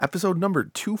episode number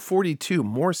 242,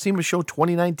 more SEMA Show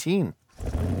 2019.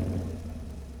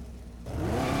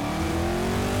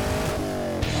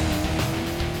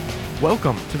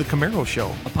 Welcome to the Camaro Show,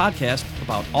 a podcast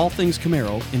about all things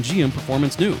Camaro and GM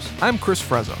performance news. I'm Chris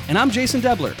Frezza. And I'm Jason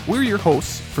Debler. We're your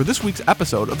hosts for this week's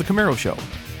episode of the Camaro Show.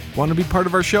 Want to be part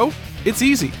of our show? It's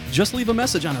easy. Just leave a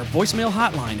message on our voicemail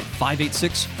hotline at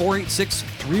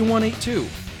 586-486-3182.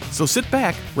 So sit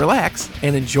back, relax,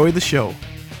 and enjoy the show.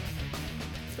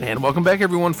 And welcome back,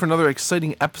 everyone, for another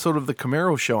exciting episode of the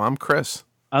Camaro Show. I'm Chris.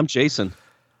 I'm Jason.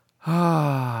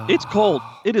 It's cold.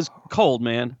 It is cold,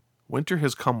 man. Winter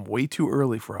has come way too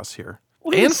early for us here.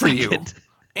 Wait and for you.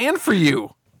 And for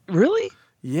you. Really?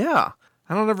 Yeah.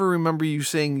 I don't ever remember you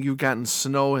saying you've gotten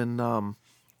snow in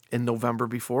November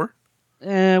before.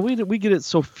 We get it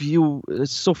so few.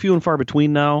 It's so few and far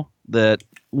between now that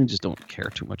we just don't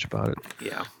care too much about it.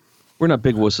 Yeah. We're not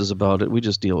big wusses about it. We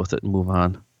just deal with it and move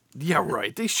on. Yeah,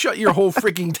 right. They shut your whole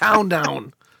freaking town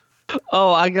down.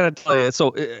 Oh, I gotta tell you.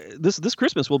 So this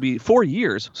Christmas will be 4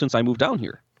 years since I moved down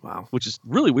here. Wow. Which is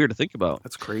really weird to think about.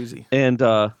 That's crazy. And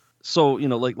so,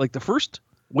 like the first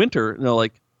winter,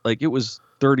 like it was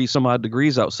 30 some odd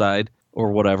degrees outside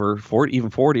or whatever, 40, even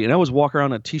 40. And I was walking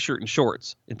around in a t-shirt and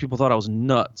shorts and people thought I was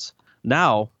nuts.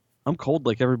 Now I'm cold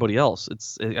like everybody else.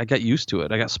 I got used to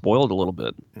it. I got spoiled a little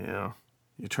bit. Yeah.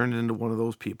 You turned into one of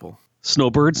those people.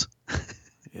 Snowbirds.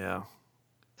 Yeah.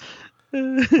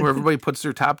 Where everybody puts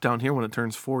their top down here when it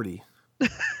turns 40.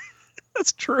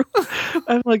 That's true.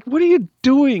 I'm like, what are you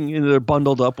doing? And they're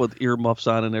bundled up with earmuffs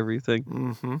on and everything.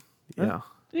 Mm-hmm. Yeah.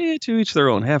 To each their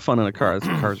own. Have fun in a car. That's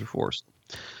what cars are for.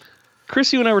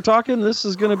 Chris, you and I were talking. This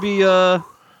is going to be a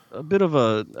bit of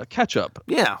a catch-up.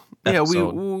 Yeah.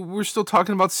 Episode. We're still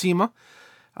talking about SEMA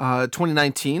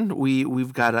 2019.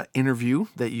 We've got an interview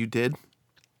that you did.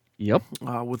 Yep.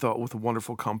 With a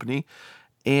wonderful company.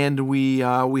 And we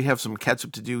have some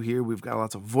catch-up to do here. We've got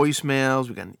lots of voicemails.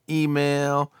 We've got an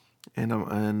email.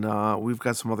 And we've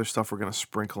got some other stuff we're going to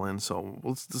sprinkle in, so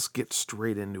let's just get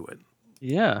straight into it.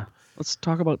 Yeah. Let's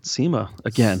talk about SEMA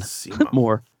again. SEMA.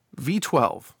 More.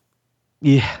 V12.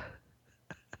 Yeah.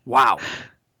 Wow.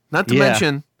 Not to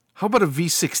mention, how about a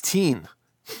V16?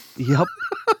 Yep.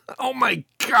 Oh, my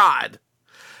God.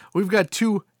 We've got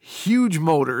two huge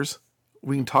motors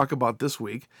we can talk about this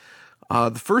week. The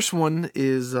first one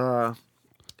is...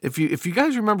 If you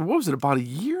guys remember, what was it, about a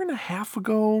year and a half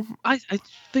ago? I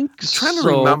think I'm trying to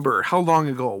remember how long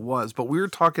ago it was, but we were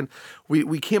talking,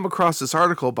 we came across this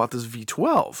article about this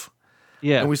V12.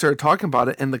 Yeah. And we started talking about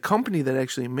it, and the company that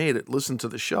actually made it listened to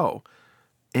the show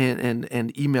and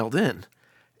emailed in.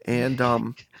 And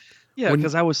yeah,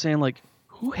 because I was saying, like,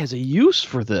 who has a use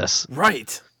for this?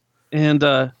 Right. And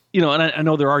and I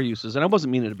know there are uses, and I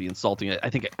wasn't meaning to be insulting. I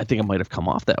think it might have come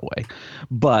off that way,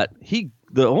 but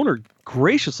the owner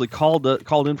graciously called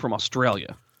in from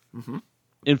Australia,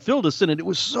 and filled us in, and it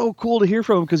was so cool to hear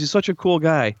from him because he's such a cool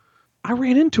guy. I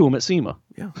ran into him at SEMA.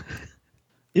 Yeah,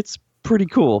 it's pretty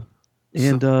cool,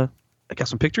 and I got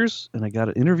some pictures, and I got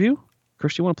an interview.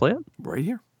 Chris, you want to play it? Right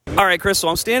here. All right, Chris, so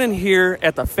I'm standing here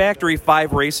at the Factory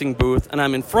 5 Racing booth, and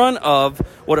I'm in front of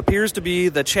what appears to be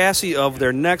the chassis of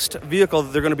their next vehicle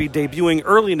that they're going to be debuting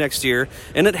early next year,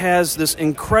 and it has this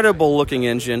incredible-looking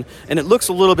engine, and it looks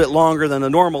a little bit longer than the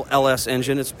normal LS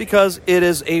engine. It's because it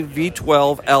is a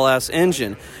V12 LS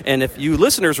engine, and if you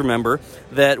listeners remember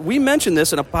that we mentioned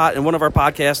this in one of our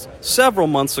podcasts several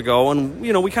months ago, and,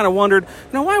 we kind of wondered,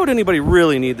 why would anybody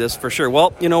really need this for sure?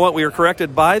 Well, you know what? We were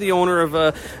corrected by the owner of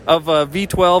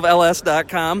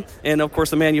V12LS.com, and of course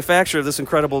the manufacturer of this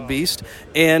incredible beast,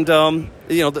 and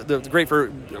the great for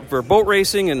boat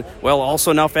racing, and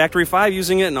also now Factory 5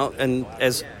 using it, and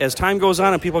as time goes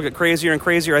on and people get crazier and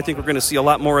crazier, I think we're going to see a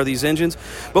lot more of these engines.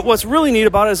 But what's really neat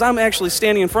about it is I'm actually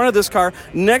standing in front of this car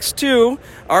next to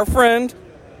our friend.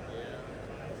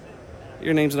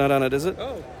 Your name's not on it, is it?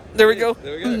 Oh, there we go.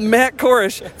 Matt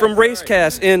Korish from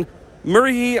Racecast in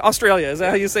Murray, Australia. Is that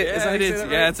how you say it? Yeah, it is.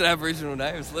 Yeah, it's an Aboriginal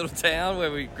name. It's a little town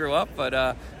where we grew up,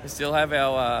 but we still have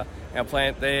our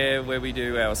plant there where we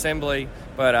do our assembly.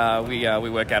 But we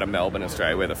work out of Melbourne,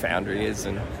 Australia, where the foundry is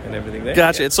and everything there.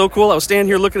 Gotcha. Yeah. It's so cool. I was standing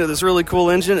here looking at this really cool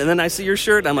engine, and then I see your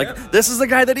shirt, and I'm like, this is the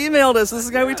guy that emailed us. This is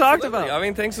the guy we talked about. I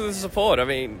mean, thanks for the support. I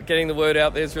mean, getting the word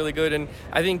out there is really good, and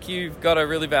I think you've got a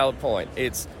really valid point.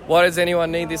 It's, why does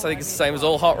anyone need this? I think it's the same as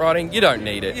all hot rodding. You don't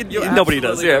need it. Nobody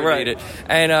does. Yeah, right. Need it.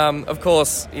 And, of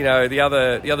course, the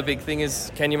other big thing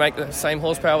is, can you make the same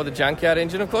horsepower with a junkyard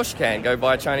engine? Of course you can. Go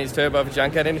buy a Chinese turbo for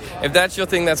junkyard engine. If that's your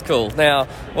thing, that's cool. Now,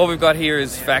 what we've got here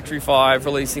is Factory 5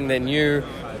 releasing their new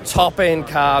top-end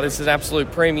car. This is an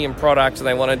absolute premium product, and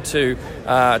they wanted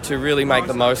to really make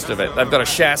the most of it. They've got a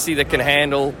chassis that can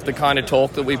handle the kind of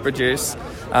torque that we produce,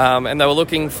 and they were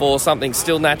looking for something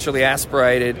still naturally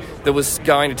aspirated that was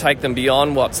going to take them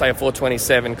beyond what, say, a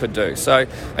 427 could do. So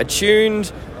a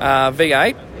tuned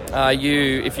V8,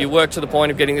 if you work to the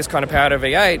point of getting this kind of power to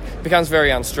V8, it becomes very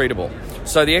unstreetable.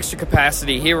 So the extra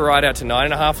capacity here, we're right out to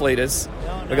 9.5 litres.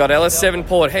 We've got LS7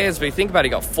 port heads, but you think about it,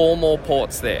 you've got 4 more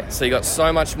ports there. So you've got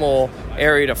so much more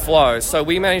area to flow. So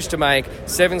we managed to make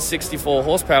 764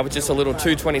 horsepower with just a little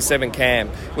 227 cam,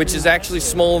 which is actually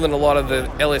smaller than a lot of the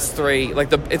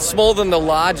LS3. It's smaller than the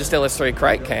largest LS3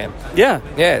 crate cam. Yeah.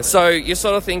 Yeah, so you're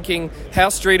sort of thinking, how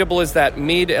streetable is that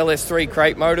mid LS3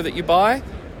 crate motor that you buy?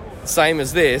 Same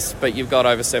as this, but you've got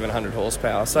over 700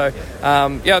 horsepower. So,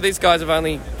 these guys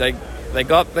have they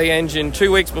got the engine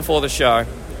 2 weeks before the show.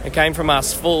 It came from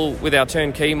us full with our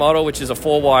turnkey model, which is a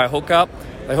 4-wire hookup.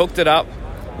 They hooked it up.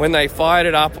 When they fired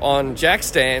it up on jack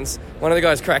stands, one of the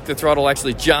guys cracked the throttle,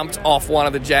 actually jumped off one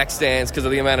of the jack stands because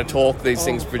of the amount of torque these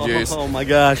things produce. Oh my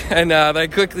gosh. And they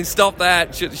quickly stopped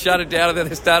that, shut it down, and then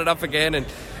they started up again.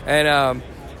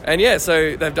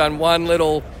 So they've done one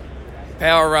little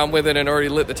power run with it and already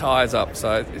lit the tires up.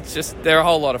 So they're a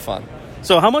whole lot of fun.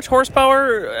 So how much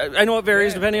horsepower? I know it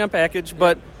varies depending on package,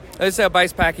 but this is our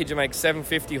base package. It makes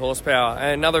 750 horsepower.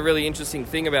 And another really interesting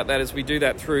thing about that is we do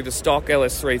that through the stock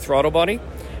LS3 throttle body.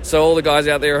 So all the guys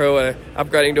out there who are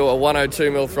upgrading to a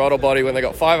 102mm throttle body when they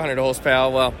got 500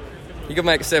 horsepower, well, you can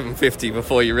make a 750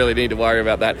 before you really need to worry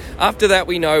about that. After that,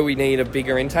 we know we need a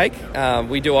bigger intake.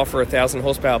 We do offer a 1,000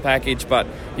 horsepower package, but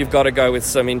you've got to go with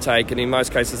some intake, and in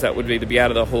most cases that would either be out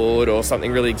of the hood or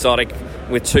something really exotic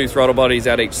with 2 throttle bodies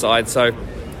out each side. So,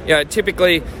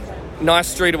 typically,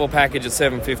 nice streetable package at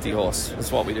 750 horse.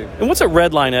 That's what we do. And what's a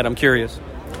red line at? I'm curious.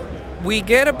 We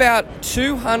get about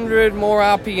 200 more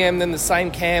RPM than the same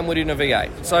cam would in a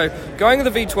V8. So going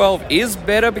with the V12 is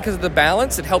better because of the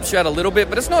balance. It helps you out a little bit,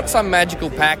 but it's not some magical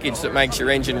package that makes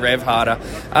your engine rev harder.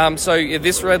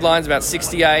 This red line's about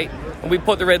 68. And we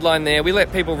put the red line there. We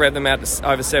let people rev them out to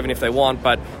over 7 if they want,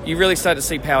 but you really start to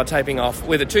see power taping off.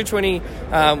 With a 220,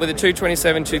 with a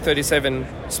 227, 237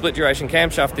 split duration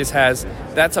camshaft this has,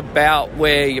 that's about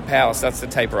where your power starts to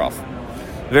taper off.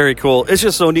 Very cool. It's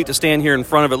just so neat to stand here in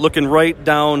front of it, looking right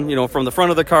down, from the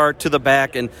front of the car to the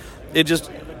back, and it's just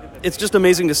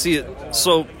amazing to see it.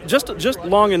 So just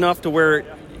long enough to where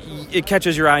it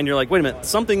catches your eye, and you're like, wait a minute,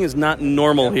 something is not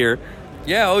normal here.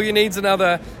 Yeah, all you need is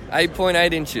another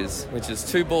 8.8 inches, which is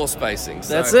 2 bore spacing.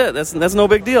 So, that's it. That's no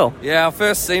big deal. Yeah, our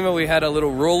first SEMA, we had a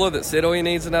little ruler that said all you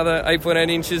need is another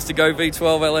 8.8 inches to go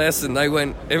V12 LS, and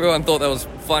everyone thought that was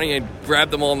funny and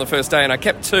grabbed them all on the first day, and I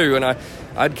kept 2, and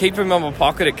I'd keep them in my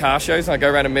pocket at car shows, and I'd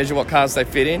go around and measure what cars they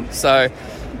fit in. So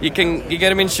you get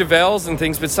them in Chevelles and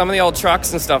things, but some of the old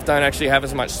trucks and stuff don't actually have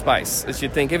as much space as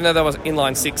you'd think, even though they were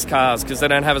inline 6 cars, because they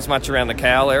don't have as much around the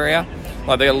cowl area.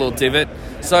 Like they got a little divot.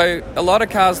 So a lot of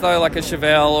cars, though, like a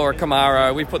Chevelle or a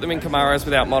Camaro, we put them in Camaros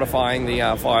without modifying the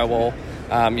firewall.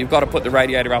 You've got to put the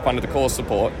radiator up under the core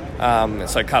support.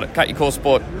 So cut your core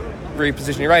support,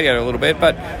 reposition your radiator a little bit.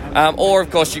 But or, of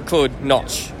course, you could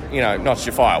notch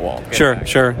your firewall. Sure.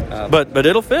 But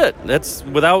it'll fit. That's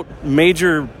without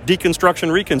major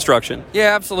deconstruction, reconstruction.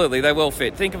 Yeah, absolutely. They will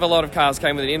fit. Think of a lot of cars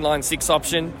came with an inline 6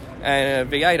 option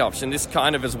and a V8 option. This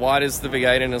kind of as wide as the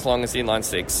V8 and as long as the inline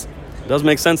 6. It does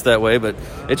make sense that way, but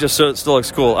it just still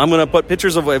looks cool. I'm going to put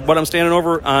pictures of what I'm standing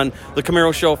over on the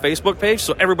Camaro Show Facebook page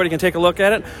so everybody can take a look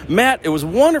at it. Matt, it was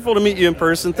wonderful to meet you in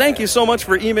person. Thank you so much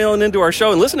for emailing into our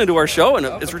show and listening to our show, and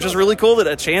it's just really cool that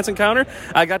a chance encounter,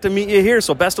 I got to meet you here,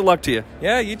 so best of luck to you.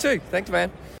 Yeah, you too. Thanks,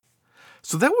 man.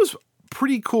 So that was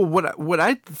pretty cool. What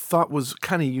I thought was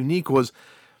kind of unique was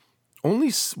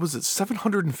was it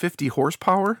 750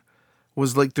 horsepower?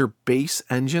 Was like their base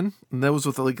engine, and that was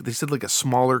with they said a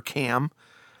smaller cam.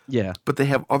 Yeah, but they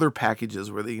have other packages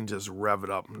where they can just rev it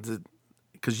up.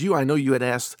 Because I know you had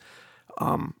asked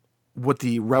what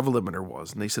the rev limiter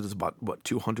was, and they said it's about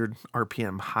 200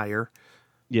 RPM higher.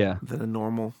 Yeah, than a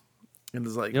normal, and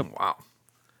it's like yep. Wow.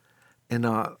 And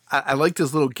I liked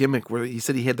his little gimmick where he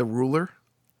said he had the ruler,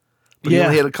 but he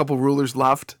only had a couple rulers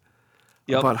left.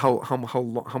 Yep. About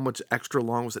how much extra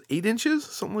long was it? 8 inches,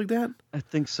 something like that. I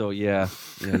think so. Yeah,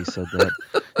 he said that.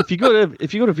 If you go to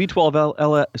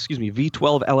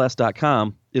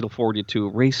v12ls.com, it'll forward you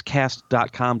to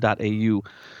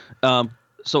racecast.com.au.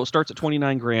 So it starts at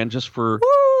 $29,000 just for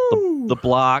the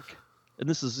block, and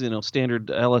this is standard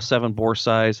LS7 bore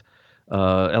size,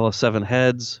 LS7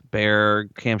 heads, bare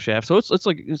camshaft. So it's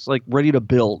like ready to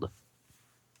build.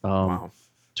 Wow.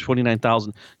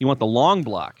 $29,000. You want the long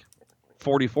block?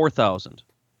 $44,000.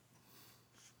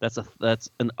 That's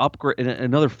an upgrade. And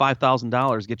another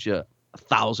 $5,000 gets you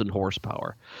 1,000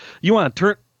 horsepower. You want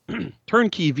a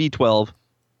turnkey V12,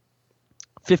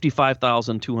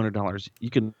 $55,200. You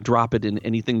can drop it in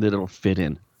anything that it'll fit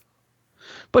in.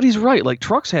 But he's right. Like,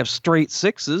 trucks have straight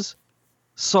sixes,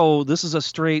 so this is a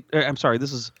straight. I'm sorry.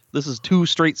 This is two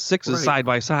straight sixes side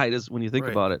by side. Is when you think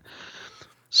about it.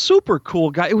 Super cool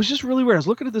guy. It was just really weird. I was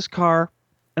looking at this car,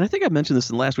 and I think I mentioned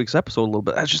this in last week's episode a little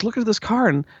bit. I was just looking at this car,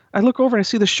 and I look over and I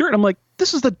see the shirt. And I'm like,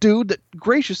 this is the dude that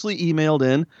graciously emailed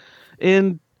in,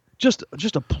 and just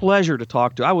a pleasure to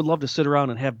talk to. I would love to sit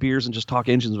around and have beers and just talk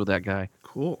engines with that guy.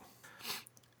 Cool.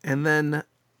 And then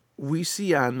we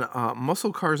see on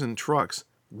Muscle Cars and Trucks,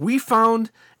 we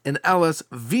found an LS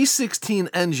V16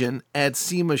 engine at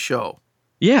SEMA show.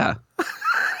 Yeah.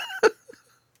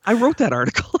 I wrote that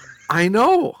article. I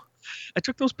know. I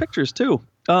took those pictures too.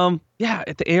 At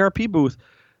the ARP booth,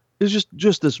 it's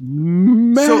just this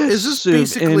massive So is this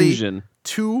basically engine.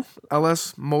 2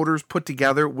 LS motors put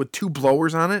together with 2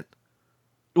 blowers on it?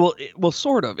 Well,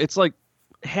 sort of. It's like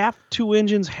half 2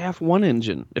 engines, half 1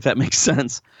 engine, if that makes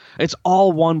sense. It's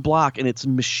all one block, and it's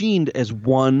machined as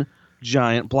one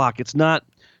giant block. It's not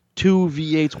 2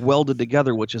 V8s welded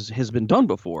together, which has been done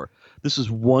before. This is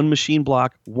one machine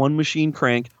block, one machine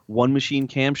crank, one machine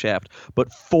camshaft,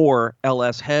 but 4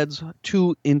 LS heads,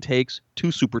 2 intakes, 2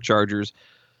 superchargers,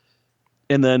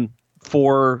 and then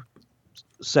 4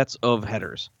 sets of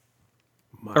headers.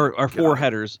 Or 4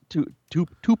 headers,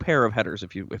 two pair of headers,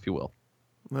 if you will.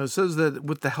 Now it says that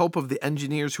with the help of the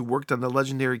engineers who worked on the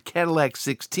legendary Cadillac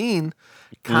 16,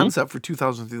 concept for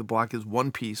 2003, the block is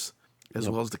one piece, as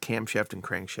well as the camshaft and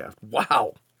crankshaft.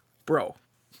 Wow, bro.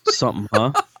 Something,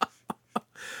 huh?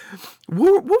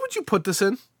 What would you put this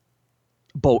in?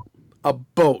 Boat. A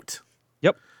boat.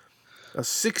 Yep. A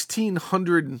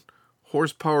 1,600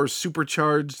 horsepower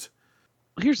supercharged.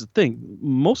 Here's the thing.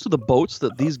 Most of the boats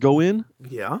that these go in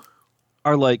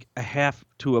are like $500,000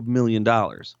 to $1 million.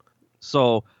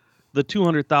 So the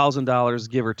 $200,000,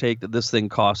 give or take, that this thing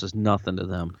costs is nothing to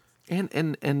them.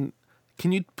 And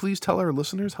can you please tell our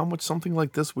listeners how much something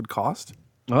like this would cost?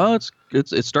 Well,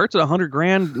 it starts at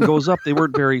 $100,000 and goes up. They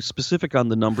weren't very specific on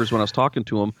the numbers when I was talking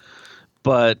to them,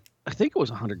 but I think it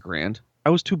was $100,000. I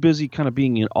was too busy kind of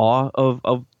being in awe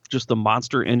of just the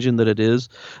monster engine that it is,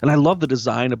 and I love the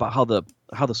design about how the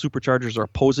superchargers are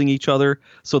opposing each other.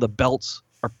 So the belts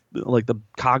are like the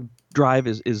cog drive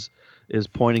is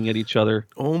pointing at each other.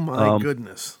 Oh my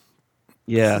goodness.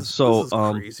 Yeah, this is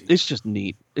crazy. It's just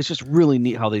neat. It's just really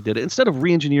neat how they did it. Instead of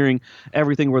re-engineering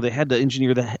everything where they had to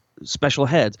engineer the special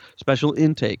heads, special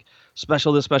intake,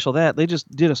 special this, special that, they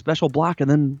just did a special block and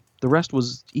then the rest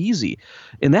was easy.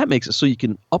 And that makes it so you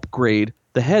can upgrade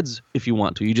the heads if you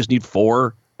want to. You just need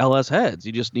 4 LS heads.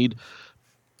 You just need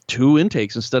 2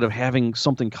 intakes instead of having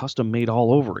something custom made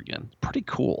all over again. Pretty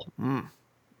cool.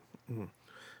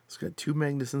 It's got 2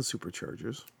 Magnuson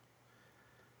superchargers.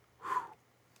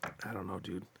 I don't know,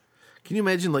 dude. Can you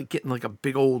imagine like getting like a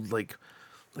big old like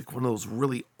one of those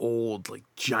really old like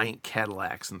giant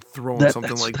Cadillacs and throwing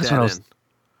something like that in?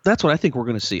 That's what I think we're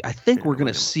going to see. I think we're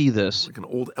going to see this. Like an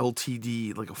old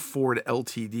LTD, like a Ford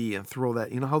LTD, and throw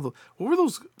that. You know how what were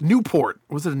those? Newport.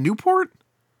 Was it a Newport?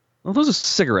 Well, those are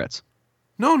cigarettes.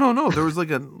 No. There was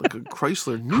like a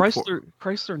Chrysler Newport.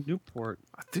 Chrysler Newport.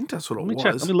 I think that's what it was.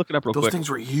 Let me look it up real quick. Those things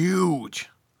were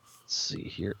huge. Let's see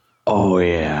here. Oh,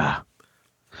 yeah.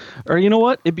 Or you know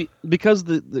what? It'd be because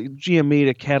the GM made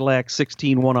a Cadillac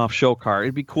 16 one-off show car.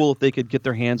 It'd be cool if they could get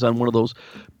their hands on one of those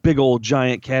big old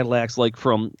giant Cadillacs, like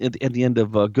from at the end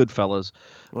of Goodfellas,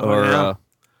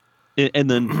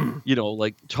 and then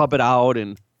like tub it out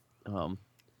and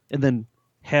then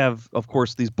have, of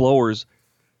course, these blowers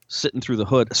sitting through the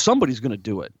hood. Somebody's going to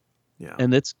do it,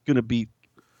 and it's going to be.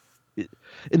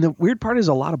 And the weird part is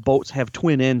a lot of boats have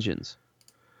twin engines,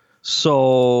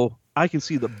 so I can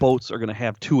see the boats are going to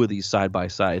have 2 of these side by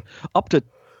side, up to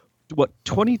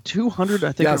 2,200.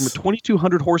 I think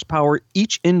 2,200 horsepower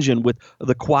each engine with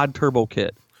the quad turbo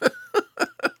kit.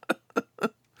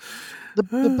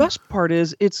 The best part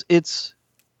is it's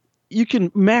you can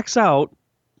max out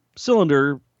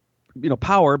cylinder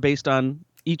power based on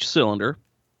each cylinder.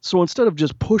 So instead of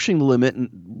just pushing the limit and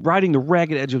riding the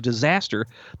ragged edge of disaster,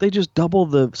 they just double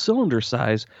the cylinder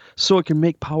size so it can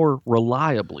make power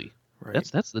reliably. Right.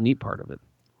 That's the neat part of it.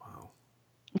 Wow.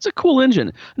 It's a cool engine.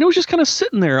 And it was just kind of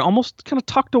sitting there, almost kind of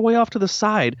tucked away off to the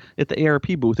side at the ARP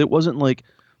booth. It wasn't like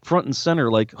front and center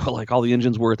like all the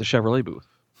engines were at the Chevrolet booth.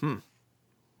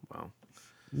 Wow.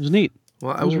 It was neat.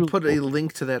 Well, I will put a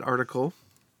link to that article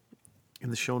in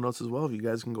the show notes as well. If you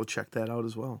guys can go check that out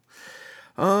as well.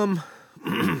 What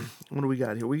do we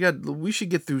got here? We should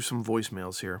get through some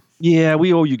voicemails here. Yeah,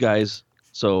 we owe you guys.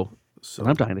 So and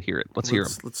I'm dying to hear it. Let's hear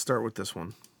them. Let's start with this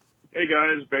one. Hey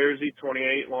guys,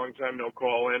 Bearsy28, long time no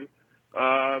call in.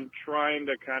 Trying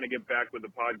to kind of get back with the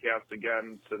podcast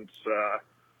again since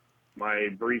my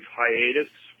brief hiatus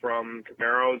from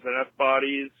Camaros and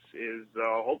F-Bodies is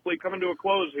hopefully coming to a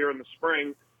close here in the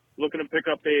spring. Looking to pick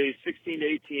up a 16 to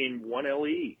 18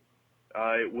 1LE.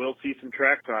 It will see some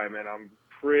track time, and I'm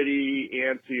pretty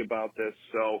antsy about this.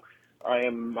 So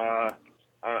I'm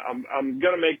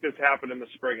gonna make this happen in the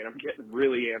spring, and I'm getting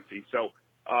really antsy. So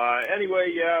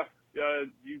anyway, yeah.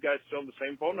 You guys still have the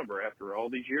same phone number after all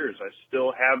these years. I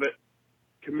still have it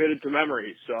committed to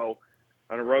memory. So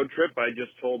on a road trip, I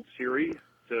just told Siri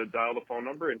to dial the phone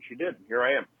number, and she did. Here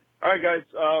I am. All right, guys.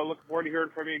 Looking forward to hearing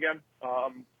from you again.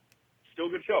 Still a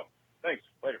good show. Thanks.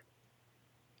 Later.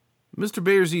 Mr.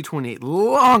 Bayer Z28,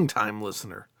 long-time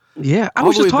listener. Yeah, I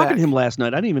was just talking to him last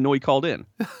night. I didn't even know he called in.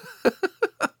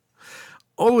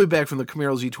 All the way back from the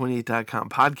CamaroZ28.com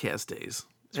podcast days.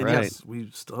 That's and right. Yes, we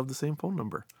still have the same phone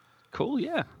number. Cool,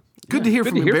 yeah. Good to hear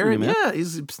from you, Barry. Man. Yeah,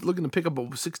 he's looking to pick up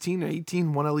a 16 or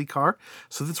 18 1LE car,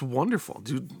 so that's wonderful,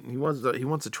 dude. He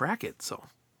wants to track it, so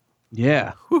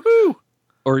yeah. Woohoo!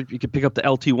 Or you could pick up the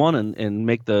LT1 and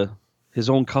make his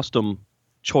own custom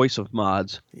choice of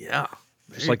mods. Yeah,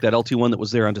 just like that LT1 that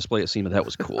was there on display at SEMA. That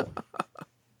was cool.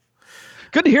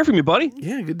 Good to hear from you, buddy.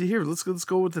 Yeah, good to hear. Let's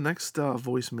go with the next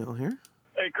voicemail here.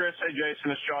 Hey, Chris. Hey,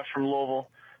 Jason. It's Josh from Louisville.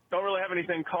 Don't really have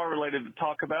anything car-related to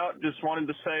talk about. Just wanted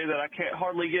to say that I can't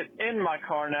hardly get in my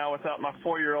car now without my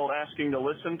 4-year-old asking to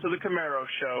listen to the Camaro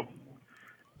show.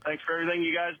 Thanks for everything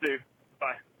you guys do.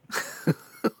 Bye.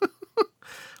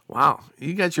 Wow.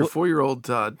 You got your 4-year-old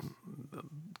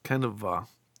kind of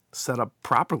set up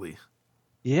properly.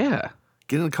 Yeah.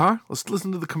 Get in the car. Let's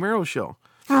listen to the Camaro show.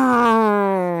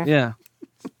 Yeah.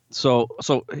 So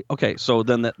okay. So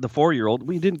then the 4-year-old,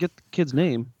 we didn't get the kid's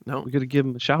name. No, we got to give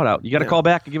him a shout out. You got to call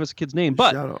back and give us a kid's name.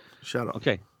 But shout out.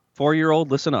 Okay,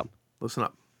 4-year-old, listen up. Listen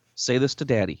up. Say this to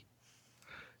Daddy.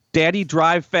 Daddy,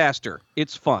 drive faster.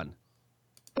 It's fun.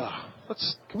 Can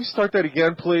we start that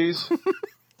again, please?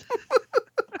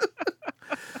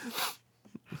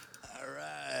 All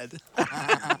right.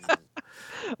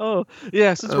 Oh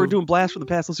yeah. Since we're doing Blast from the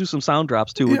Past, let's do some sound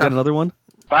drops too. We got another one.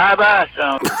 Bye-bye,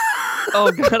 son. Oh,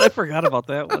 God, I forgot about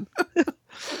that one.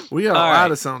 We got a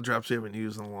lot of sound drops we haven't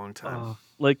used in a long time.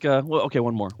 Okay,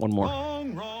 one more.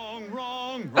 Wrong.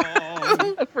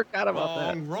 I forgot about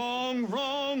that.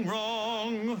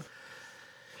 Wrong.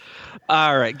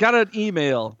 All right, got an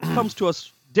email. Comes to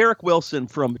us, Derek Wilson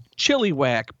from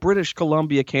Chilliwack, British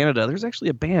Columbia, Canada. There's actually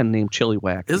a band named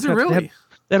Chilliwack. Is there really?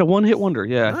 They had a one-hit wonder,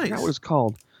 yeah. Nice. I forgot what it's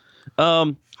called.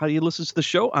 How do you listen to the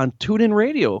show? On TuneIn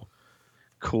Radio.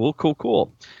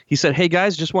 Cool. He said, hey,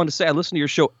 guys, just wanted to say I listen to your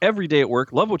show every day at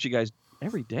work. Love what you guys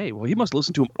every day. Well, he must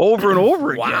listen to them over and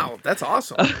over again. Wow, that's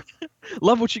awesome.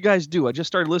 Love what you guys do. I just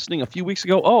started listening a few weeks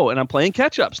ago. Oh, and I'm playing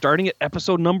catch-up, starting at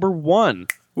episode number 1.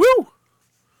 Woo!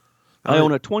 I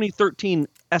own a 2013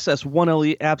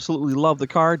 SS1LE. Absolutely love the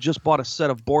car. Just bought a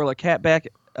set of Borla Catback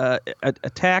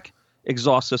Attack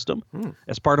exhaust system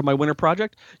as part of my winter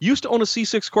project. Used to own a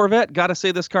C6 Corvette. Gotta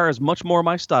say this car is much more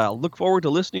my style. Look forward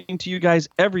to listening to you guys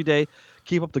every day.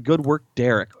 Keep up the good work,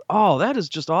 Derek. Oh, that is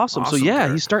just awesome. So yeah,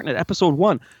 Derek. He's starting at episode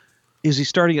 1. Is he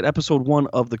starting at episode 1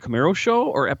 of the Camaro show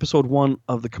or episode 1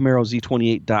 of the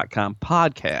CamaroZ28.com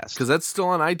podcast? Because that's still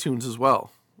on iTunes as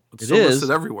well. It's it still is listed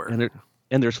everywhere.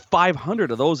 And there's 500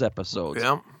 of those episodes.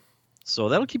 Yeah. So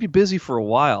that'll keep you busy for a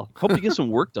while. Hope you get some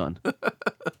work done.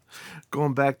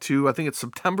 Going back to, I think it's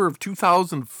September of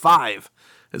 2005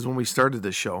 is when we started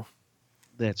this show.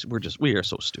 We are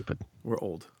so stupid. We're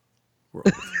old.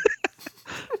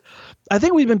 I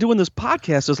think we've been doing this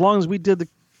podcast as long as we did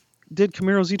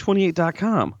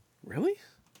CamaroZ28.com. Really?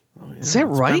 Oh, yeah. Is that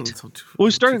right? Well,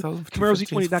 we started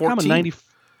CamaroZ28.com in 90.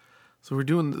 So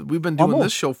we've been doing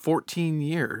this show 14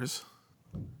 years.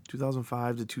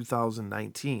 2005 to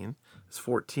 2019 is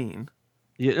 14.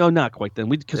 Yeah, not quite then.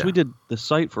 Because we did the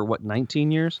site for 19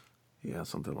 years? Yeah,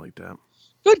 something like that.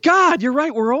 Good God, you're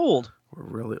right. We're old. We're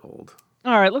really old.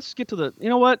 All right, let's get to the. You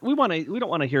know what? We don't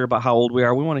want to hear about how old we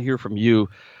are. We want to hear from you.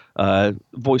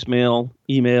 Voicemail,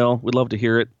 email. We'd love to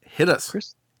hear it. Hit us,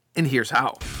 Chris. And here's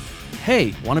how.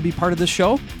 Hey, want to be part of this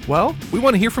show? Well, we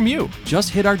want to hear from you. Just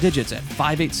hit our digits at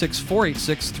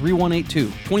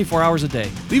 586-486-3182, 24 hours a day.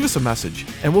 Leave us a message,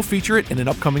 and we'll feature it in an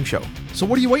upcoming show. So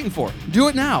what are you waiting for? Do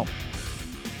it now.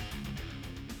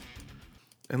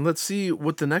 And let's see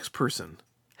what the next person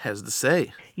has to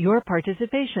say. Your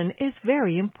participation is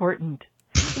very important.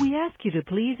 We ask you to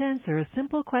please answer a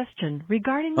simple question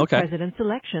regarding the Okay. president's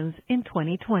elections in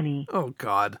 2020. Oh,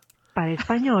 God. Para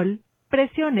español,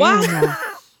 presione uno.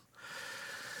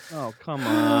 Oh, come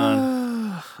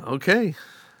on. Okay.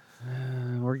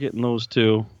 We're getting those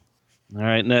two. All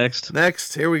right, next.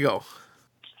 Next, here we go.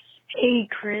 Hey,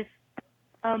 Chris.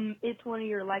 It's one of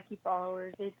your likey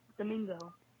followers. It's Domingo.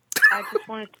 I just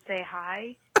wanted to say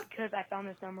hi because I found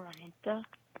this number on Insta.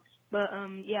 But,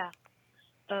 yeah.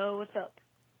 What's up?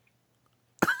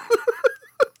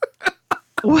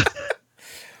 What?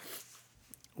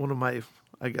 One of my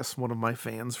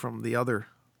fans from the other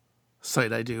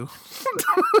site I do.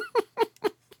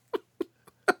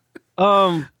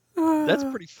 That's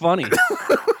pretty funny.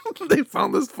 They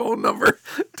found this phone number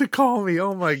to call me.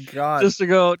 Oh my God. Just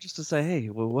to say, hey,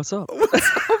 well, what's up?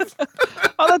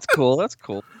 Oh, that's cool. That's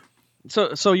cool.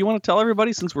 So you want to tell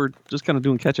everybody, since we're just kind of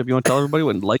doing catch up, you want to tell everybody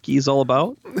what Likey is all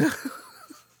about?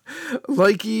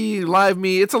 Likey, Live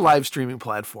Me, it's a live streaming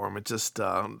platform. It just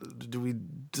we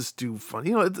just do fun.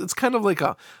 It's kind of like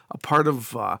a part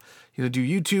of do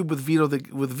YouTube with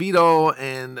Vito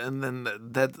and then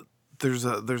that there's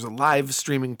a live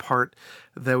streaming part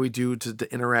that we do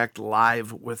to interact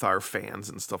live with our fans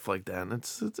and stuff like that. And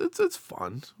it's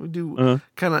fun. We do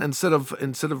kind of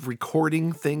instead of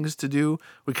recording things to do,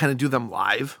 we kind of do them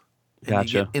live. And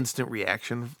Gotcha. you get instant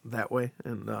reaction that way.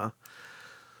 And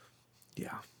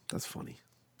yeah, that's funny.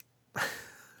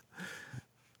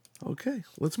 Okay,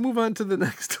 let's move on to the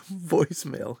next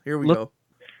voicemail. Here we go.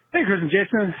 Hey, Chris and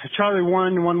Jason. Charlie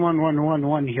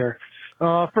 11111 here.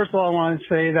 First of all, I want to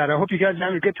say that I hope you guys are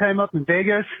having a good time up in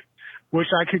Vegas. Wish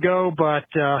I could go, but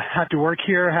have to work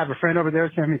here. I have a friend over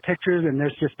there sending me pictures, and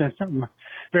there's just been some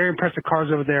very impressive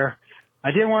cars over there.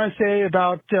 I did want to say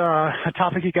about a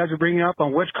topic you guys are bringing up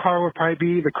on which car would probably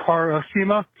be the car of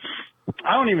SEMA.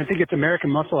 I don't even think it's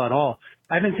American muscle at all.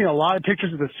 I've been seeing a lot of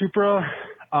pictures of the Supra,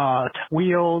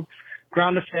 wheels,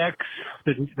 ground effects,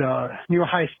 the new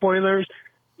high spoilers.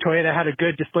 Toyota had a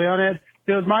good display on it.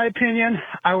 If it was my opinion,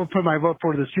 I would put my vote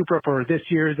for the Supra for this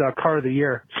year's car of the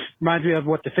year. Reminds me of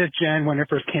what the 5th gen, when it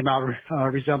first came out,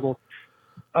 resembled.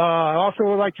 I also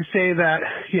would like to say that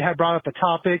you had brought up a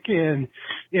topic, and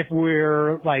if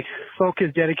we're like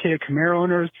focused, dedicated Camaro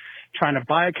owners trying to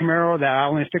buy a Camaro, that I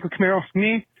only stick with Camaro.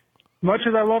 Me, much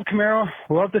as I love Camaro,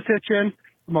 love the 5th gen,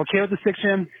 I'm okay with the 6th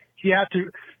gen.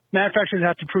 Manufacturers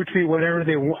have to prove to me whatever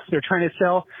they're trying to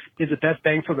sell is the best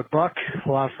bang for the buck.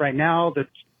 Well, right now, the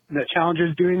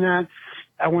Challenger's doing that.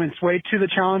 I wouldn't sway to the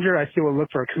Challenger. I still would look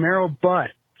for a Camaro, but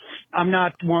I'm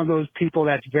not one of those people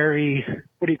that's very,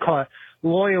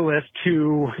 loyalist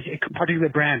to a particular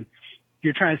brand.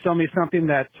 You're trying to sell me something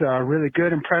that's really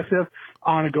good, impressive,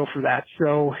 I want to go for that.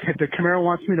 So if the Camaro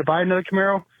wants me to buy another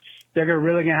Camaro, they're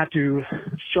really going to have to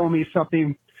show me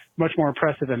something much more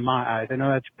impressive in my eyes. I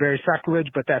know that's very sacrilege,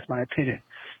 but that's my opinion.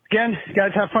 Again, you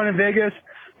guys have fun in Vegas.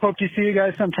 Hope to see you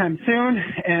guys sometime soon,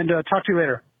 and talk to you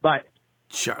later. Bye.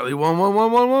 Charlie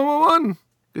 1111111.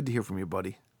 Good to hear from you,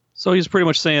 buddy. So he's pretty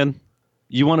much saying,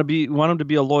 you want him to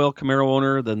be a loyal Camaro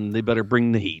owner, then they better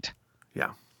bring the heat.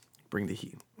 Yeah, bring the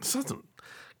heat. This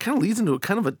kind of leads into a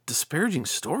kind of a disparaging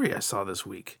story I saw this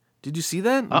week. Did you see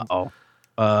that? Uh-oh.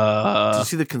 Did you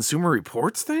see the Consumer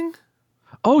Reports thing?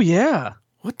 Oh, yeah.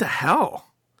 What the hell?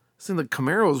 Saying the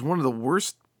Camaro is one of the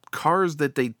worst cars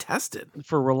that they tested.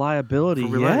 For reliability,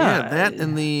 yeah. That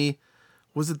and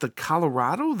was it the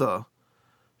Colorado? The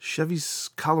Chevy's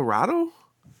Colorado?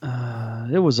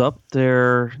 It was up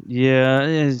there.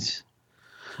 Yeah.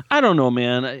 I don't know,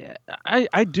 man.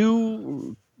 I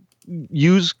do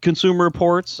use Consumer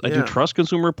Reports. I do trust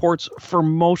Consumer Reports for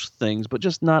most things, but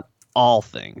just not all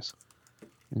things.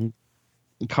 And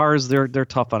cars, they're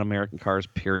tough on American cars,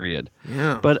 period.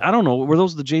 Yeah. But I don't know. Were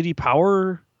those the JD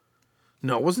Power?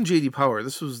 No, it wasn't JD Power.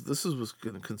 This was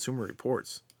Consumer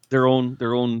Reports. Their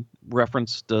own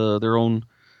reference, their own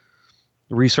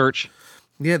research.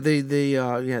 Yeah, they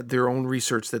their own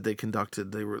research that they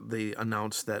conducted. They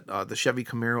announced that the Chevy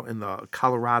Camaro and the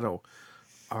Colorado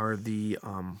are the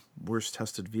worst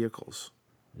tested vehicles.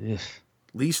 Yeah.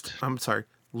 Least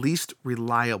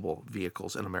reliable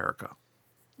vehicles in America.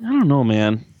 I don't know,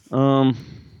 man.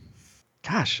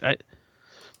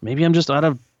 Maybe I'm just out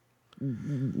of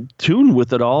tune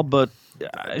with it all, but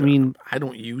I mean, I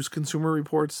don't use Consumer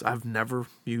Reports. I've never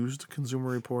used Consumer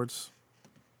Reports.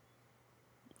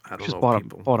 I don't know.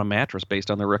 Bought a mattress based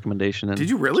on their recommendation. And did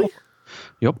you really?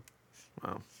 Yep.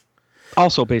 Wow.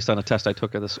 Also based on a test I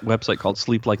took at this website called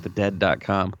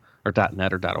sleeplikthedead.com or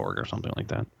 .net or .org or something like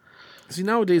that. See,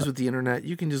 nowadays with the internet,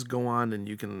 you can just go on and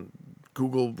you can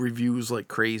Google reviews like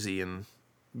crazy, and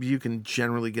you can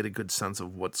generally get a good sense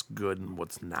of what's good and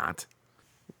what's not.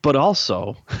 But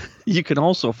also, you can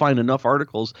also find enough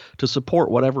articles to support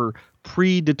whatever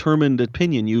predetermined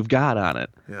opinion you've got on it.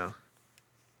 Yeah.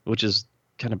 Which is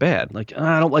kind of bad. Like,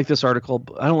 I don't like this article.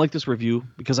 I don't like this review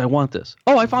because I want this.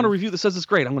 Oh, I found a review that says it's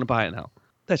great. I'm going to buy it now.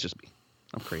 That's just me.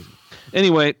 I'm crazy.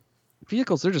 Anyway,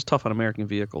 vehicles, they're just tough on American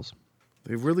vehicles.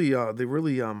 They really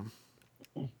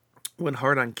went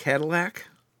hard on Cadillac,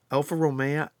 Alfa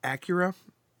Romeo, Acura,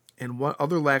 and what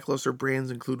other lackluster brands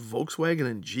include Volkswagen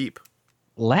and Jeep.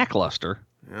 Lackluster?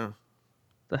 Yeah.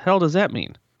 The hell does that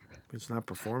mean? It's not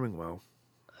performing well.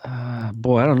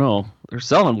 Boy, I don't know. They're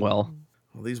selling well.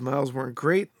 Well, these models weren't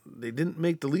great. They didn't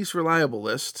make the least reliable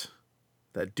list.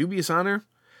 That dubious honor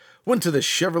went to the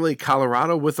Chevrolet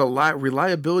Colorado with a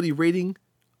reliability rating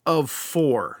of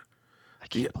 4.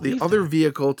 The other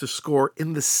vehicle to score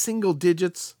in the single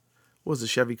digits was the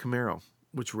Chevy Camaro,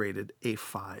 which rated a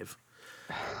 5.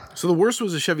 So the worst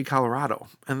was the Chevy Colorado,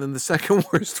 and then the second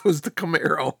worst was the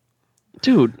Camaro.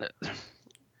 Dude,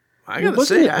 I gotta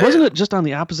say, wasn't it just on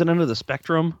the opposite end of the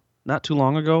spectrum not too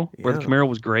long ago, where the Camaro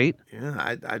was great? Yeah,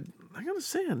 I gotta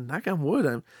say, knock on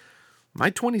wood, my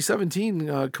 2017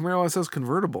 Camaro SS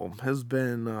convertible has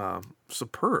been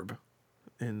superb,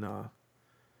 and I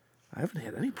haven't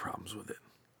had any problems with it.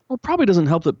 Well, it probably doesn't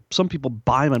help that some people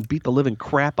buy them and beat the living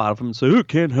crap out of them and say, it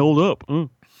can't hold up.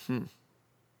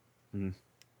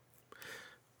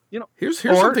 You know, here's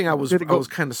something I was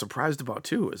kind of surprised about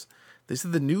too, is they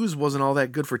said the news wasn't all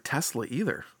that good for Tesla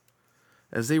either,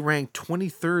 as they ranked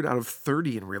 23rd out of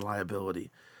 30 in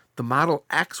reliability. The Model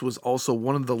X was also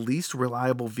one of the least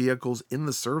reliable vehicles in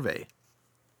the survey.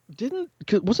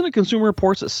 Wasn't it Consumer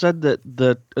Reports that said that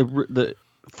the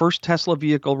first Tesla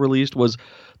vehicle released was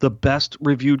the best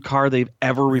reviewed car they've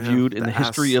ever reviewed in the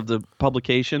history of the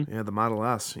publication? Yeah, the Model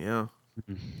S, yeah.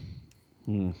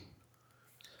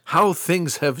 How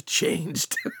things have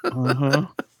changed. I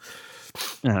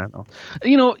don't know.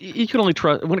 You know, you can only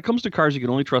trust, when it comes to cars, you can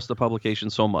only trust the publication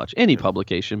so much. Any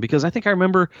publication, because I think I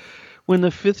remember when the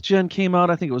 5th gen came out,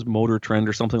 I think it was Motor Trend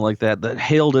or something like that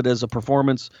hailed it as a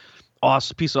performance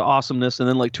piece of awesomeness, and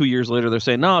then like 2 years later they're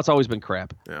saying, no, it's always been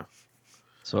crap. Yeah.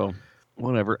 So,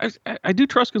 whatever. I do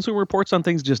trust Consumer Reports on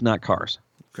things, just not cars.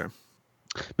 Okay.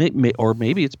 Or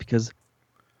maybe it's because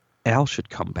Al should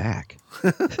come back.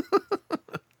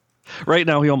 Right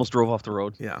now, he almost drove off the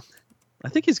road. Yeah. I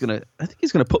think he's gonna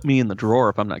put me in the drawer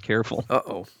if I'm not careful.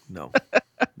 Uh-oh. No.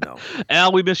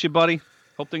 Al, we miss you, buddy.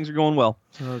 Hope things are going well.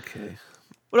 Okay.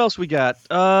 What else we got?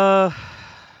 How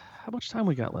much time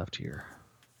we got left here?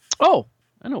 Oh,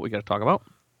 I know what we got to talk about.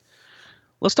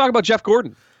 Let's talk about Jeff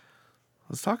Gordon.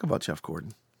 Let's talk about Jeff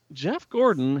Gordon. Jeff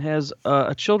Gordon has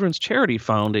a children's charity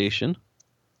foundation.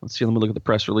 Let's see. Let me look at the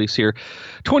press release here.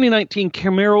 2019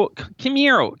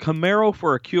 Camaro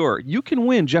for a Cure. You can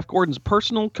win Jeff Gordon's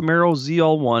personal Camaro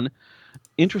ZL1.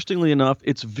 Interestingly enough,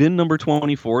 it's VIN number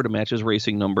 24 to match his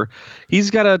racing number.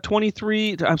 He's got a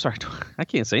 2013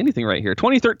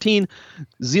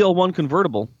 ZL1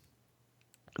 convertible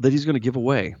that he's going to give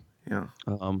away. Yeah.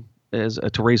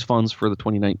 To raise funds for the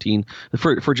 2019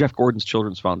 for Jeff Gordon's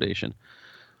Children's Foundation.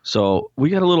 So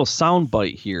we got a little sound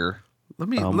bite here. Let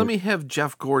me have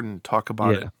Jeff Gordon talk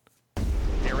about it.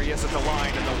 Here he is at the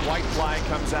line, and the white flag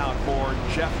comes out for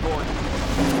Jeff Gordon.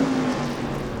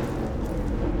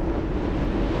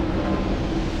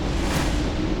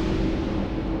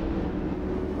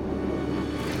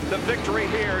 The victory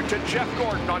here to Jeff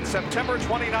Gordon on September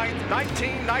 29th,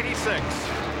 1996.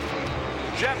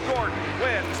 Jeff Gordon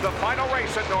wins the final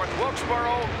race at North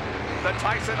Wilkesboro, the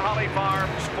Tyson Holly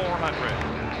Farms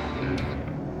 400.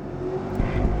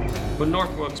 Well,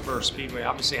 North Wilkesboro Speedway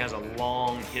obviously has a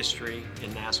long history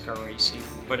in NASCAR racing,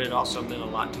 but it also meant a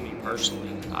lot to me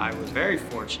personally. I was very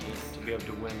fortunate to be able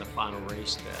to win the final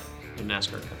race that the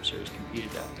NASCAR Cup Series competed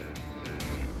out there.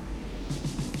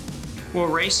 Well,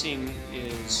 racing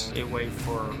is a way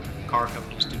for car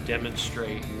companies to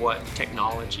demonstrate what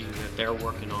technology that they're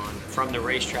working on from the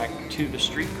racetrack to the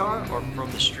street car or from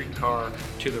the street car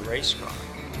to the race car.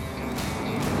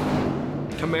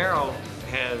 Camaro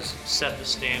has set the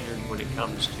standard when it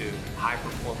comes to high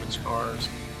performance cars,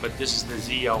 but this is the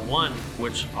ZL1,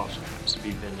 which also happens to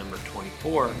be VIN number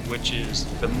 24, which is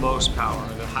the most power,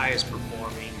 the highest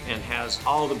performing, and has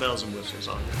all the bells and whistles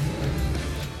on it.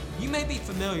 You may be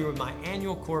familiar with my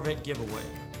annual Corvette giveaway.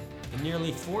 In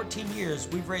nearly 14 years,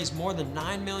 we've raised more than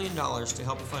 $9 million to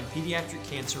help fund pediatric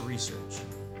cancer research.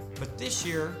 But this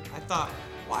year, I thought,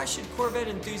 why should Corvette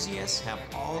enthusiasts have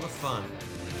all the fun?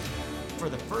 For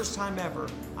the first time ever,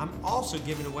 I'm also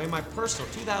giving away my personal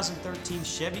 2013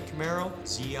 Chevy Camaro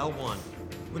ZL1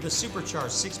 with a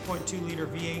supercharged 6.2-liter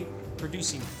V8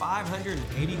 producing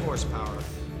 580 horsepower.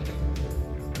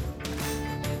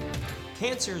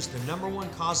 Cancer is the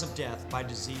 #1 cause of death by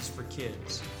disease for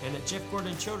kids. And at Jeff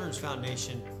Gordon Children's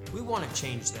Foundation, we want to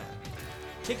change that.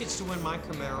 Tickets to win my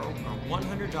Camaro are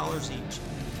 $100 each,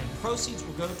 and proceeds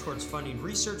will go towards funding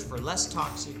research for less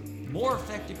toxic, more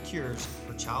effective cures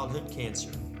for childhood cancer.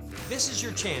 This is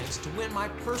your chance to win my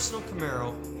personal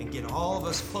Camaro and get all of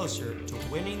us closer to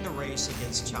winning the race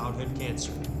against childhood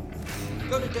cancer.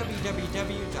 Go to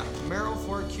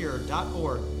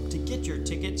www.camaroforacure.org to get your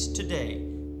tickets today.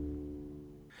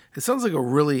 It sounds like a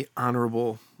really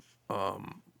honorable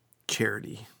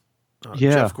charity.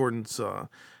 Yeah. Jeff Gordon's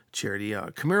charity,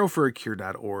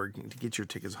 CamaroForACure.org, to get your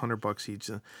tickets, $100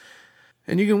 each.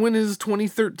 And you can win his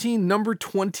 2013 number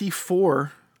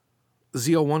 24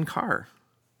 Z01 car.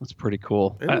 That's pretty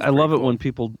cool. I love it when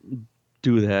people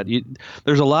do that.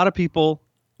 There's a lot of people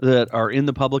that are in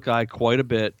the public eye quite a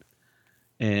bit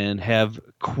and have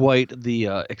quite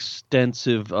the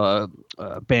extensive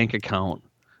bank account,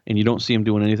 and you don't see them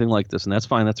doing anything like this, and that's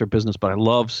fine. That's their business. But I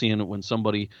love seeing it when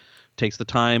somebody takes the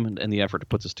time and the effort to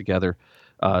put this together.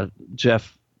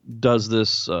 Jeff does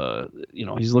this.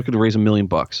 He's looking to raise $1 million.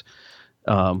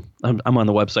 I'm on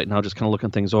the website now, just kind of looking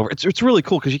things over. It's really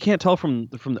cool because you can't tell from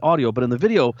the audio, but in the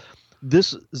video,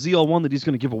 this ZL1 that he's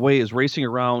going to give away is racing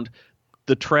around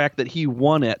the track that he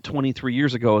won at 23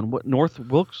 years ago in North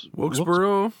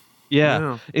Wilkesboro.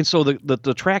 Yeah. And so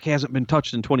the track hasn't been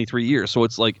touched in 23 years, so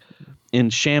it's like in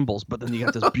shambles. But then you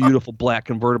got this beautiful black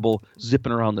convertible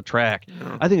zipping around the track.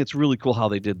 Yeah. I think it's really cool how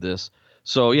they did this.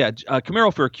 So yeah,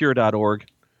 CamaroForACure.org.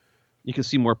 You can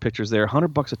see more pictures there.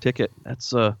 $100 a ticket.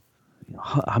 That's 100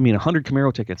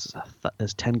 Camaro tickets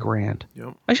is $10,000.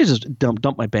 Yep. I should just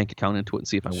dump my bank account into it and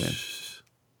see if I win.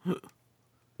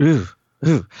 Ooh.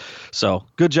 So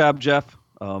good job, Jeff.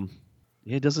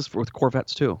 He does this with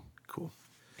Corvettes too. Cool.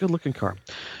 Good looking car.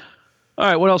 All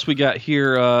right, what else we got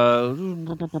here? I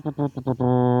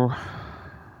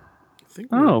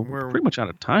think we're pretty much out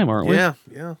of time, aren't we? Yeah.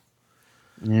 Yeah.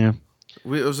 It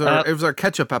was our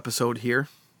catch-up episode here.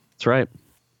 That's right.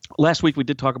 Last week we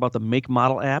did talk about the Make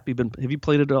Model app. Have you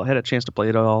played it? Had a chance to play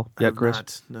it at all yet,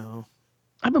 Chris? No.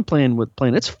 I've been playing.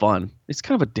 It's fun. It's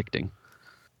kind of addicting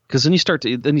because then you start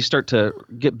to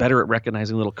get better at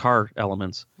recognizing little car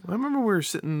elements. I remember we were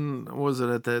sitting. Was it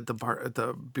at the bar at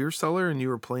the beer cellar and you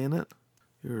were playing it?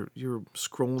 You were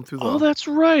scrolling through the. Oh, that's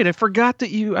right. I forgot that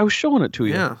I was showing it to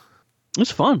you. Yeah. It's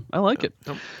fun. I like it.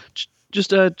 Yep. Just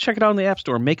check it out in the App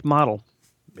Store. Make Model.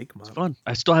 It's fun.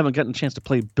 I still haven't gotten a chance to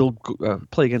play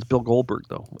against Bill Goldberg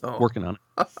though. Oh. Working on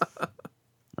it.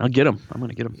 I'll get him. I'm going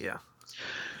to get him. Yeah.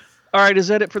 All right. Is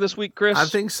that it for this week, Chris? I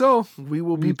think so. We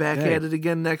will be back at it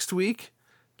again next week.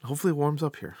 Hopefully it warms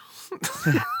up here.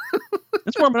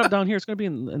 It's warming up down here. It's going to be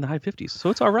in the high 50s, so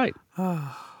it's all right. All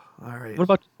right. What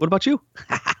about you?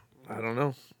 I don't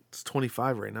know. It's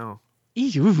 25 right now.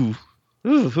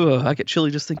 Ooh, I get chilly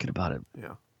just thinking about it.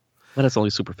 Yeah. But it's only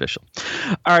superficial.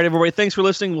 All right, everybody. Thanks for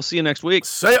listening. We'll see you next week.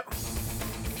 See ya.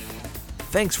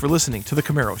 Thanks for listening to The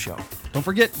Camaro Show. Don't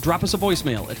forget, drop us a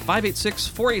voicemail at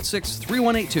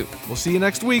 586-486-3182. We'll see you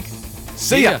next week.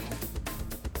 See ya.